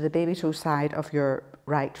want it to the baby toe side of your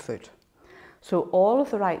right foot. So all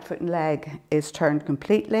of the right foot and leg is turned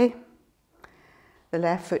completely, the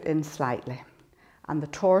left foot in slightly, and the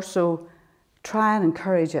torso, try and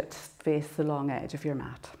encourage it to face the long edge of your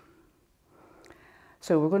mat.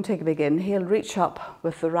 So we're going to take a big inhale, reach up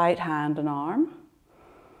with the right hand and arm.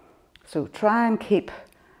 So try and keep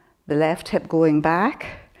the left hip going back,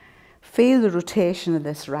 feel the rotation of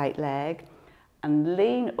this right leg, and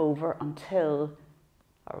lean over until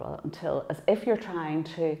as if you're trying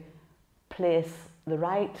to place the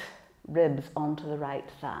right ribs onto the right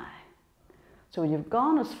thigh. So when you've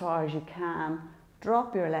gone as far as you can,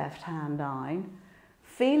 drop your left hand down,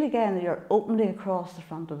 feel again that you're opening across the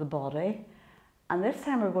front of the body, and this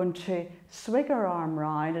time we're going to swing our arm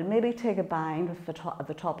round and maybe take a bind with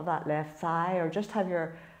the top of that left thigh, or just have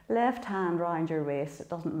your left hand round your waist, it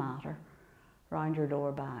doesn't matter, round your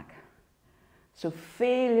lower back. So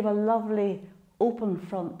feel you have a lovely open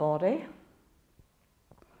front body,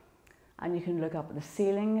 and you can look up at the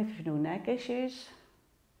ceiling if you've no neck issues.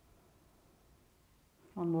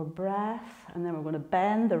 One more breath, and then we're going to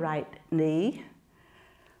bend the right knee,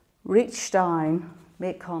 reach down,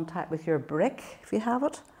 make contact with your brick if you have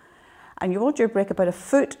it, and you want your brick about a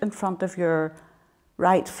foot in front of your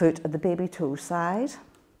right foot at the baby toe side.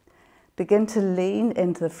 Begin to lean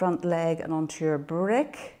into the front leg and onto your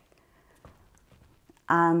brick,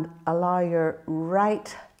 and allow your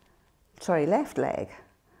left leg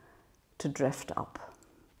to drift up.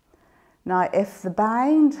 Now, if the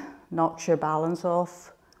bind knocks your balance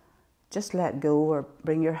off, just let go or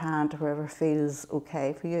bring your hand to wherever feels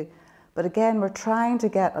okay for you. But again, we're trying to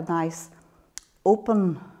get a nice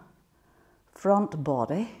open front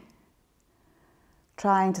body,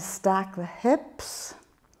 trying to stack the hips,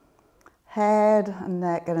 head and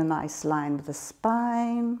neck in a nice line with the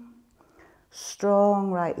spine,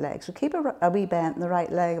 strong right leg. So keep a wee bend in the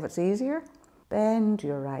right leg if it's easier. Bend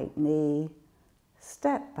your right knee,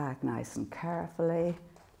 step back nice and carefully,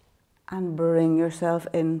 and bring yourself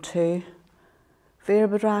into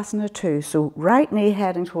Virabhadrasana 2. So right knee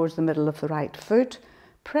heading towards the middle of the right foot,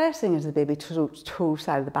 pressing into the baby toe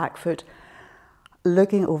side of the back foot,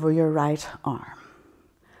 looking over your right arm.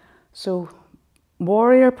 So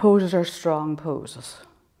warrior poses are strong poses.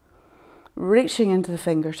 Reaching into the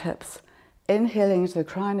fingertips, inhaling into the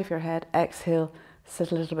crown of your head, exhale,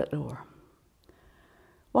 sit a little bit lower.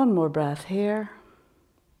 One more breath here.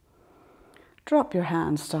 Drop your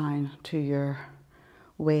hands down to your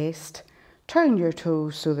waist. Turn your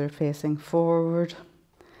toes so they're facing forward.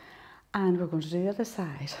 And we're going to do the other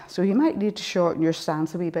side. So you might need to shorten your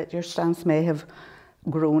stance a wee bit. Your stance may have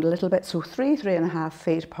grown a little bit. So 3.5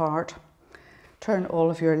 feet apart. Turn all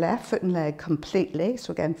of your left foot and leg completely.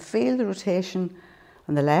 So again, feel the rotation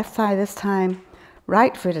on the left thigh this time.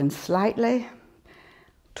 Right foot in slightly.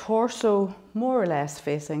 Torso more or less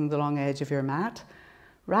facing the long edge of your mat.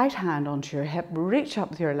 Right hand onto your hip. Reach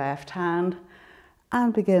up with your left hand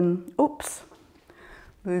and begin,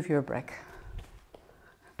 move your brick.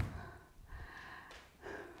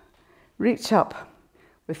 Reach up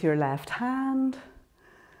with your left hand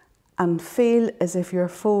and feel as if you're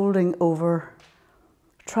folding over,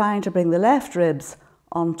 trying to bring the left ribs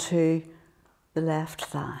onto the left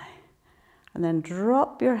thigh. And then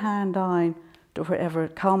drop your hand down to wherever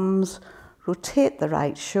it comes, rotate the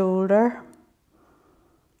right shoulder,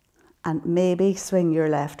 and maybe swing your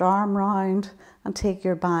left arm round and take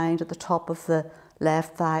your bind at the top of the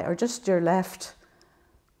left thigh, or just your left,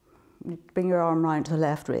 bring your arm round to the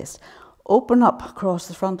left wrist. open up across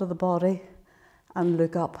the front of the body and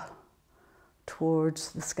look up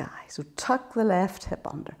towards the sky. So tuck the left hip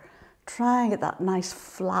under. Try and get that nice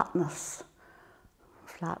flatness.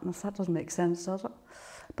 Flatness, that doesn't make sense, does it?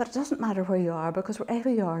 But it doesn't matter where you are, because wherever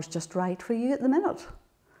you are is just right for you at the minute.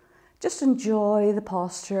 Just enjoy the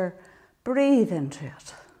posture, breathe into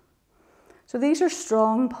it. So these are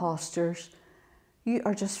strong postures. You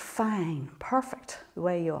are just fine, perfect the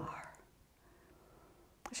way you are.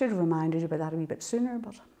 I should have reminded you about that a wee bit sooner,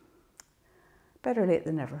 but better late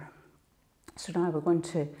than never. So now we're going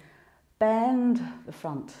to bend the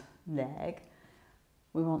front leg.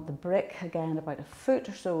 We want the brick, again, about a foot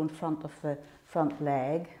or so in front of the front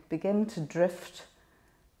leg. Begin to drift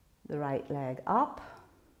the right leg up.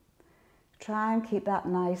 Try and keep that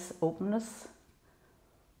nice openness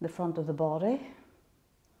in the front of the body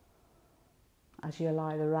as you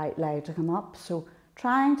allow the right leg to come up. So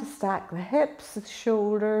trying to stack the hips, the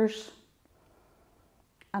shoulders,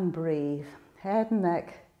 and breathe. Head and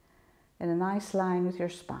neck in a nice line with your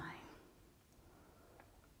spine.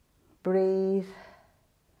 Breathe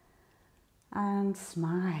and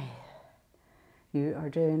smile. You are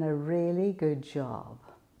doing a really good job.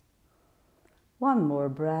 One more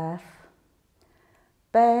breath.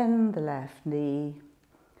 Bend the left knee.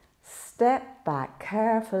 Step back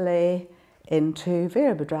carefully into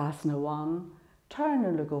Virabhadrasana 1. Turn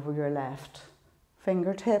and look over your left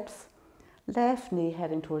fingertips. Left knee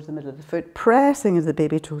heading towards the middle of the foot, pressing into the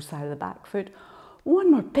baby toe side of the back foot.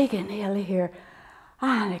 One more big inhale here.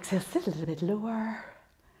 And exhale, sit a little bit lower.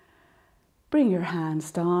 Bring your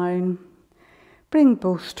hands down. Bring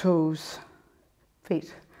both toes,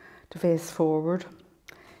 feet to face forward.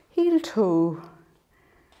 Heel toe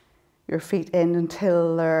your feet in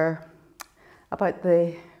until they're about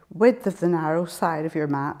the width of the narrow side of your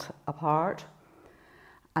mat apart.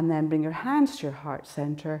 And then bring your hands to your heart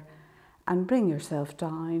center and bring yourself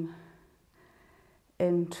down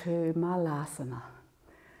into Malasana.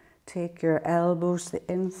 Take your elbows to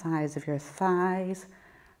the insides of your thighs,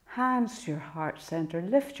 hands to your heart center,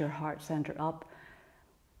 lift your heart center up,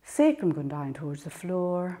 sacrum going down towards the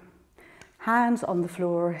floor, hands on the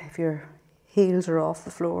floor if your heels are off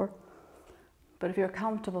the floor. But if you're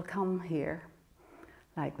comfortable, come here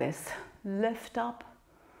like this. Lift up,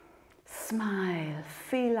 smile,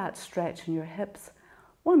 feel that stretch in your hips.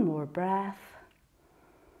 One more breath.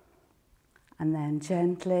 And then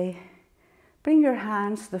gently bring your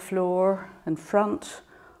hands to the floor in front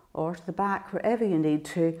or to the back, wherever you need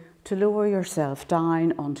to lower yourself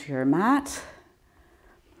down onto your mat.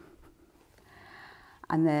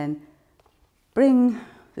 And then bring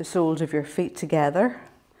the soles of your feet together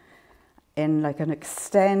in like an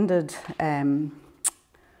extended Baddha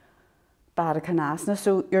Konasana.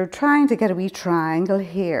 So you're trying to get a wee triangle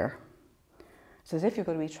here. So as if you've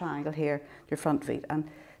got a wee triangle here, your front feet. And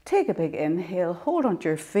take a big inhale, hold onto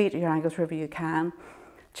your feet, your ankles wherever you can.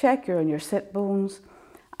 Check you're on your sit bones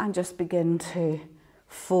and just begin to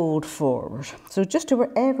fold forward. So just to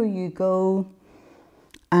wherever you go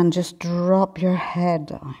and just drop your head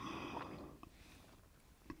down.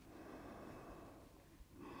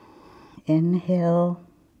 Inhale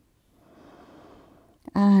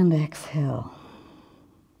and exhale.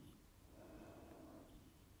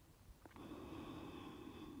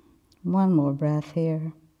 One more breath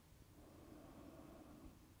here.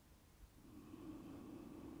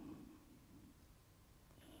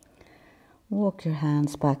 Walk your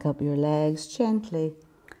hands back up your legs gently.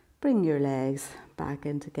 Bring your legs back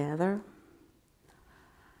in together.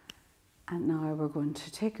 And now we're going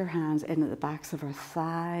to take our hands in at the backs of our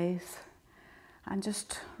thighs and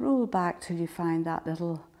just roll back till you find that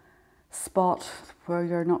little spot where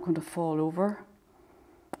you're not going to fall over.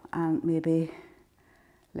 And maybe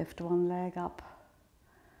lift one leg up,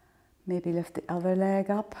 maybe lift the other leg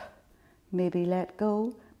up, maybe let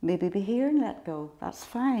go, maybe be here and let go. That's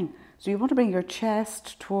fine. So you want to bring your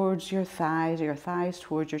chest towards your thighs, or your thighs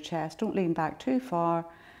towards your chest. Don't lean back too far.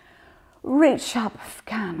 Reach up if you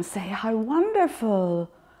can and say, how wonderful.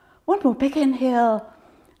 One more big inhale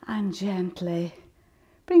and gently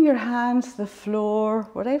bring your hands to the floor,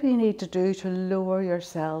 whatever you need to do to lower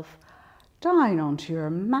yourself down onto your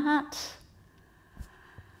mat.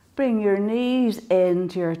 Bring your knees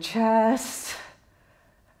into your chest.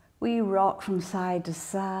 We rock from side to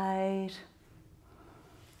side.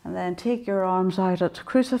 And then take your arms out at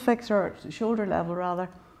crucifix, or at shoulder level rather.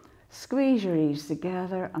 Squeeze your knees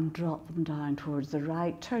together and drop them down towards the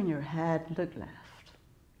right. Turn your head, look left.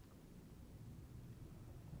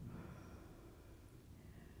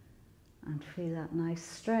 And feel that nice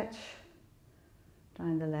stretch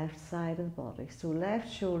down the left side of the body. So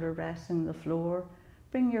left shoulder resting on the floor,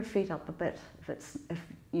 Bring your feet up a bit if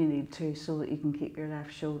you need to, so that you can keep your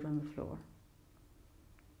left shoulder on the floor.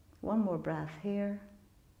 One more breath here.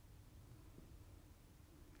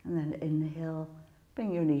 And then inhale,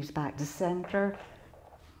 bring your knees back to center.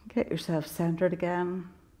 Get yourself centered again.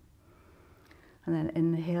 And then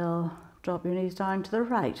inhale, drop your knees down to the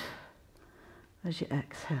right as you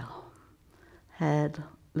exhale. Head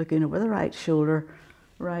looking over the right shoulder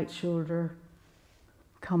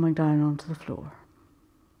coming down onto the floor.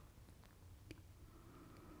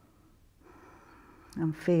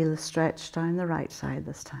 And feel the stretch down the right side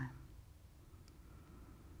this time.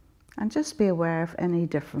 And just be aware of any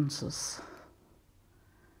differences.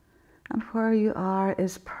 And where you are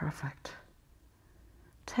is perfect.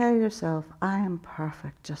 Tell yourself, I am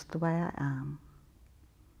perfect just the way I am.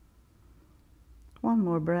 One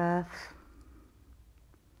more breath.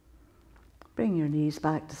 Bring your knees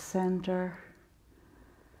back to center.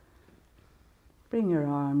 Bring your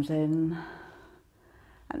arms in.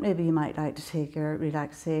 And maybe you might like to take your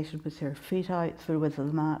relaxation with your feet out through the width of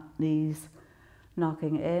the mat, knees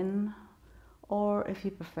knocking in. Or if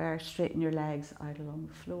you prefer, straighten your legs out along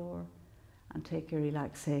the floor and take your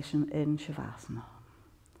relaxation in Shavasana.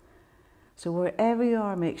 So wherever you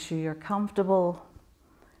are, make sure you're comfortable.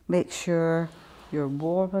 Make sure you're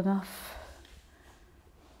warm enough.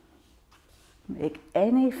 Make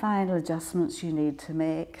any final adjustments you need to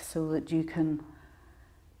make so that you can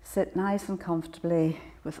sit nice and comfortably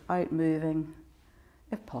without moving,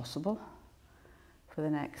 if possible, for the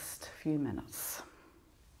next few minutes.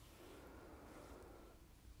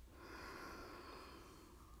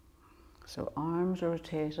 So arms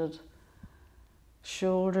rotated,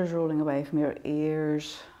 shoulders rolling away from your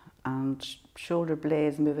ears, and shoulder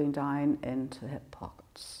blades moving down into the hip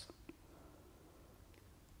pockets.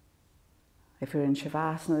 If you're in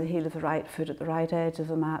Shavasana, the heel of the right foot at the right edge of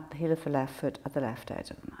the mat, the heel of the left foot at the left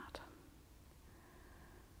edge of the mat.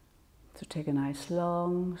 So take a nice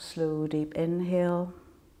long, slow, deep inhale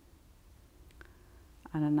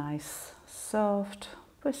and a nice, soft,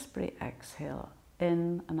 whispery exhale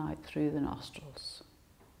in and out through the nostrils.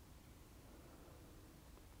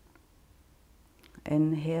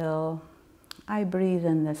 Inhale, I breathe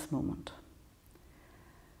in this moment.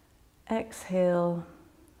 Exhale,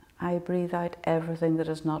 I breathe out everything that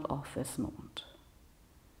is not of this moment.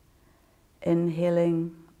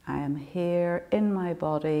 Inhaling, I am here in my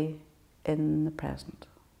body, in the present.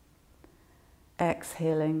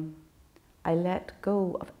 Exhaling, I let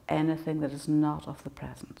go of anything that is not of the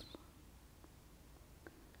present.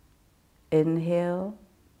 Inhale,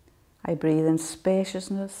 I breathe in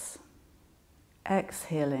spaciousness.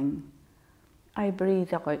 Exhaling, I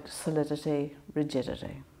breathe out solidity,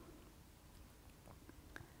 rigidity.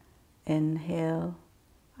 Inhale,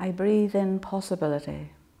 I breathe in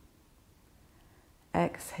possibility.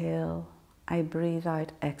 Exhale, I breathe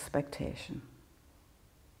out expectation.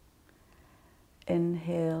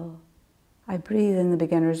 Inhale, I breathe in the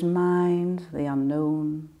beginner's mind, the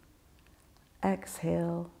unknown.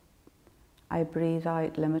 Exhale, I breathe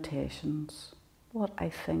out limitations, what I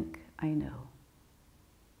think I know.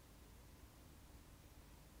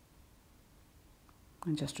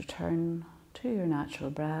 And just return to your natural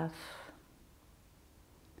breath.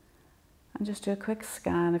 And just do a quick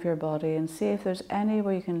scan of your body and see if there's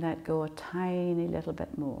anywhere you can let go a tiny little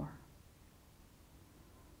bit more.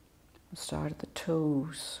 We'll start at the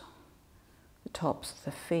toes, the tops of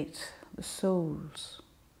the feet, the soles,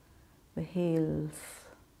 the heels,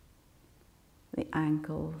 the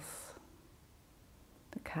ankles,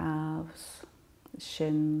 the calves, the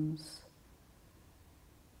shins,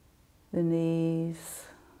 the knees,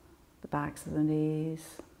 the backs of the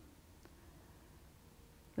knees,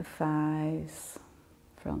 the thighs,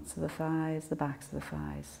 fronts of the thighs, the backs of the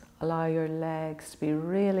thighs. Allow your legs to be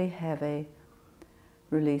really heavy,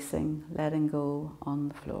 releasing, letting go on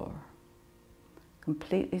the floor,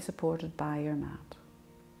 completely supported by your mat.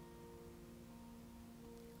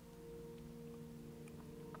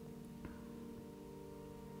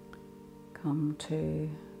 Come to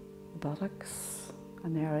the buttocks,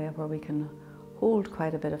 an area where we can hold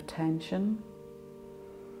quite a bit of tension.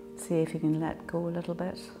 See if you can let go a little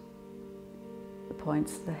bit. The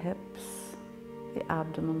points of the hips, the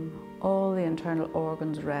abdomen, all the internal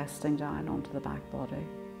organs resting down onto the back body.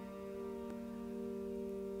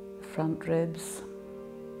 The front ribs,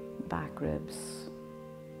 the back ribs,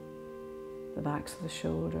 the backs of the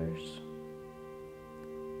shoulders,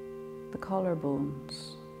 the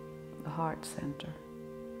collarbones, the heart center.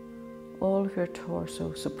 All of your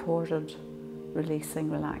torso supported,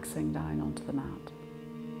 releasing, relaxing down onto the mat.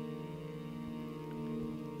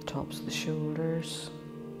 The tops of the shoulders,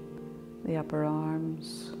 the upper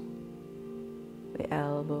arms, the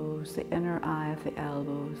elbows, the inner eye of the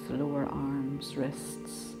elbows, the lower arms,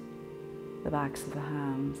 wrists, the backs of the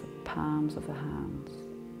hands, the palms of the hands,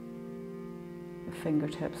 the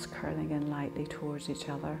fingertips curling in lightly towards each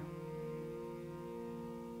other.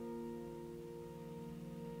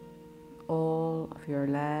 All of your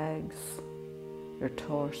legs, your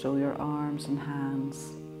torso, your arms and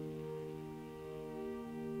hands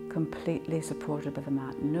completely supported by the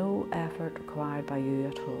mat. No effort required by you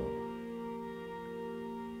at all.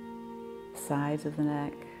 Sides of the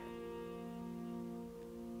neck,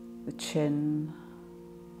 the chin,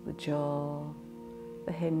 the jaw,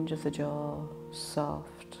 the hinge of the jaw,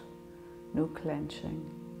 soft, no clenching,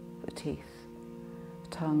 the teeth, the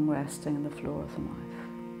tongue resting on the floor of the mouth.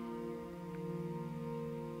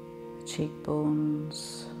 The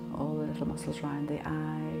cheekbones, all the little muscles around the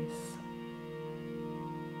eyes,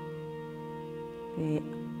 the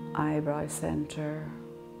eyebrow centre,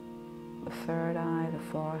 the third eye, the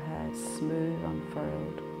forehead, smooth,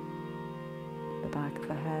 unfurled, the back of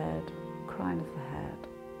the head, crown of the head.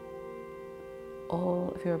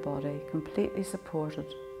 All of your body completely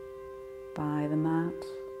supported by the mat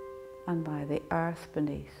and by the earth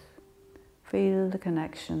beneath. Feel the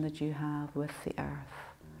connection that you have with the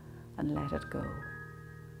earth and let it go.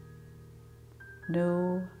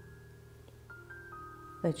 Know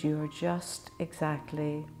that you are just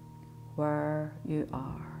exactly where you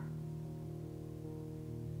are.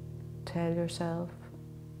 Tell yourself,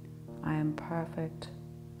 I am perfect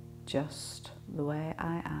just the way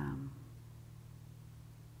I am.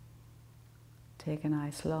 Take a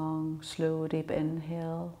nice long, slow, deep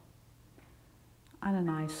inhale and a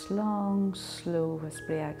nice long, slow,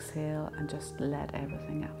 whispery exhale, and just let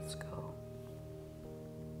everything else go.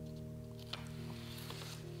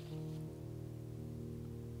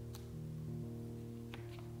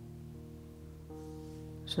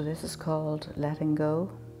 So this is called letting go.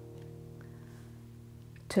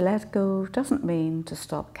 To let go doesn't mean to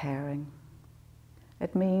stop caring.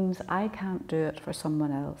 It means I can't do it for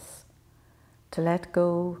someone else. To let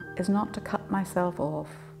go is not to cut myself off.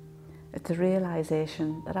 It's the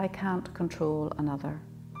realization that I can't control another.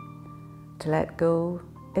 To let go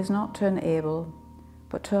is not to enable,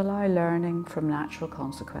 but to allow learning from natural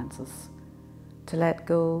consequences. To let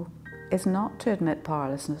go is not to admit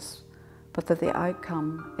powerlessness, but that the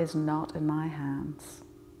outcome is not in my hands.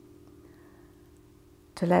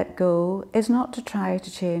 To let go is not to try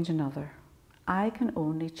to change another. I can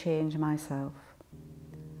only change myself.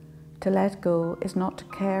 To let go is not to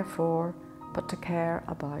care for, but to care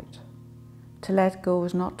about. To let go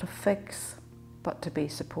is not to fix, but to be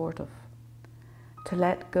supportive. To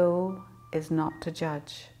let go is not to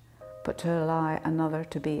judge, but to allow another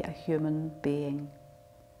to be a human being.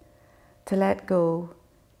 To let go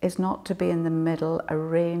is not to be in the middle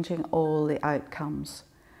arranging all the outcomes,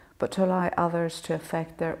 but to allow others to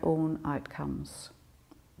affect their own outcomes.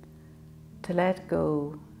 To let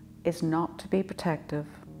go is not to be protective,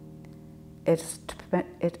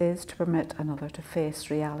 it is to permit another to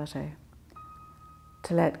face reality.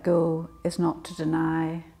 To let go is not to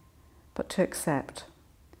deny, but to accept.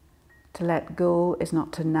 To let go is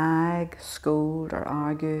not to nag, scold or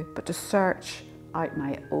argue, but to search out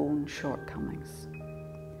my own shortcomings.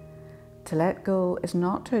 To let go is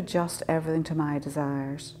not to adjust everything to my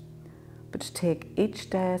desires, but to take each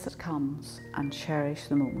day as it comes and cherish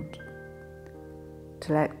the moment.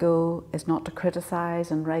 To let go is not to criticise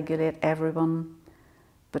and regulate everyone,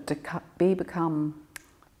 but to become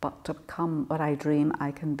what I dream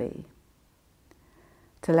I can be.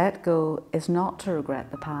 To let go is not to regret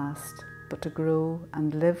the past, but to grow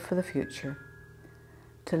and live for the future.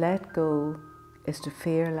 To let go is to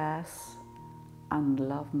fear less and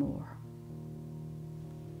love more.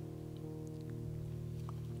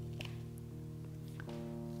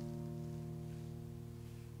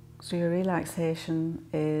 So your relaxation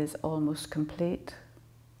is almost complete.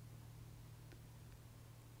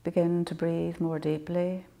 Begin to breathe more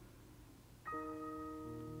deeply.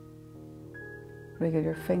 Wriggle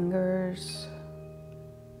your fingers,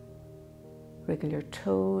 wriggle your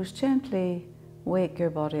toes, gently wake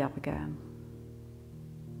your body up again.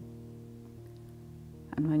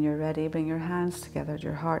 And when you're ready, bring your hands together at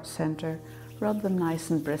your heart center, rub them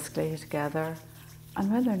nice and briskly together,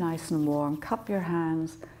 and when they're nice and warm, cup your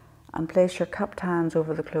hands and place your cupped hands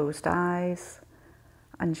over the closed eyes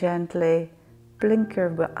and gently blink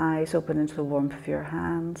your eyes open into the warmth of your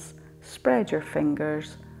hands, spread your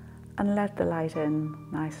fingers and let the light in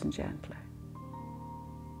nice and gently.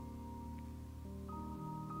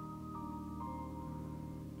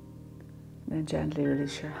 Then gently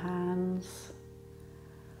release your hands.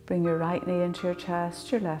 Bring your right knee into your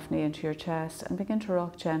chest, your left knee into your chest, and begin to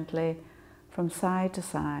rock gently from side to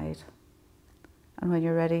side. And when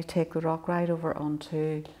you're ready, take the rock right over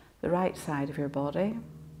onto the right side of your body.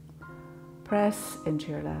 Press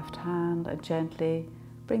into your left hand and gently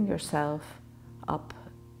bring yourself up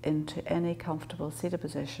into any comfortable seated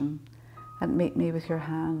position and meet me with your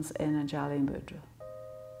hands in Anjali Mudra.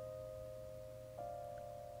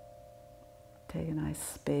 Take a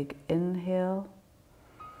nice big inhale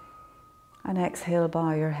and exhale,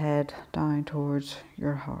 bow your head down towards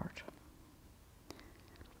your heart.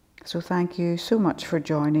 So thank you so much for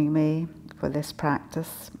joining me for this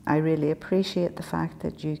practice. I really appreciate the fact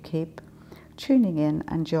that you keep tuning in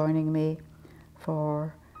and joining me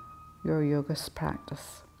for your yoga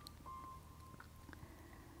practice.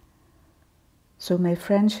 So may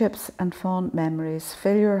friendships and fond memories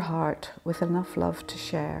fill your heart with enough love to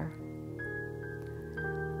share.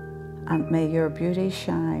 And may your beauty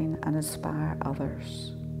shine and inspire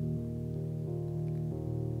others.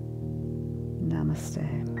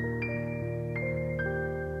 Namaste.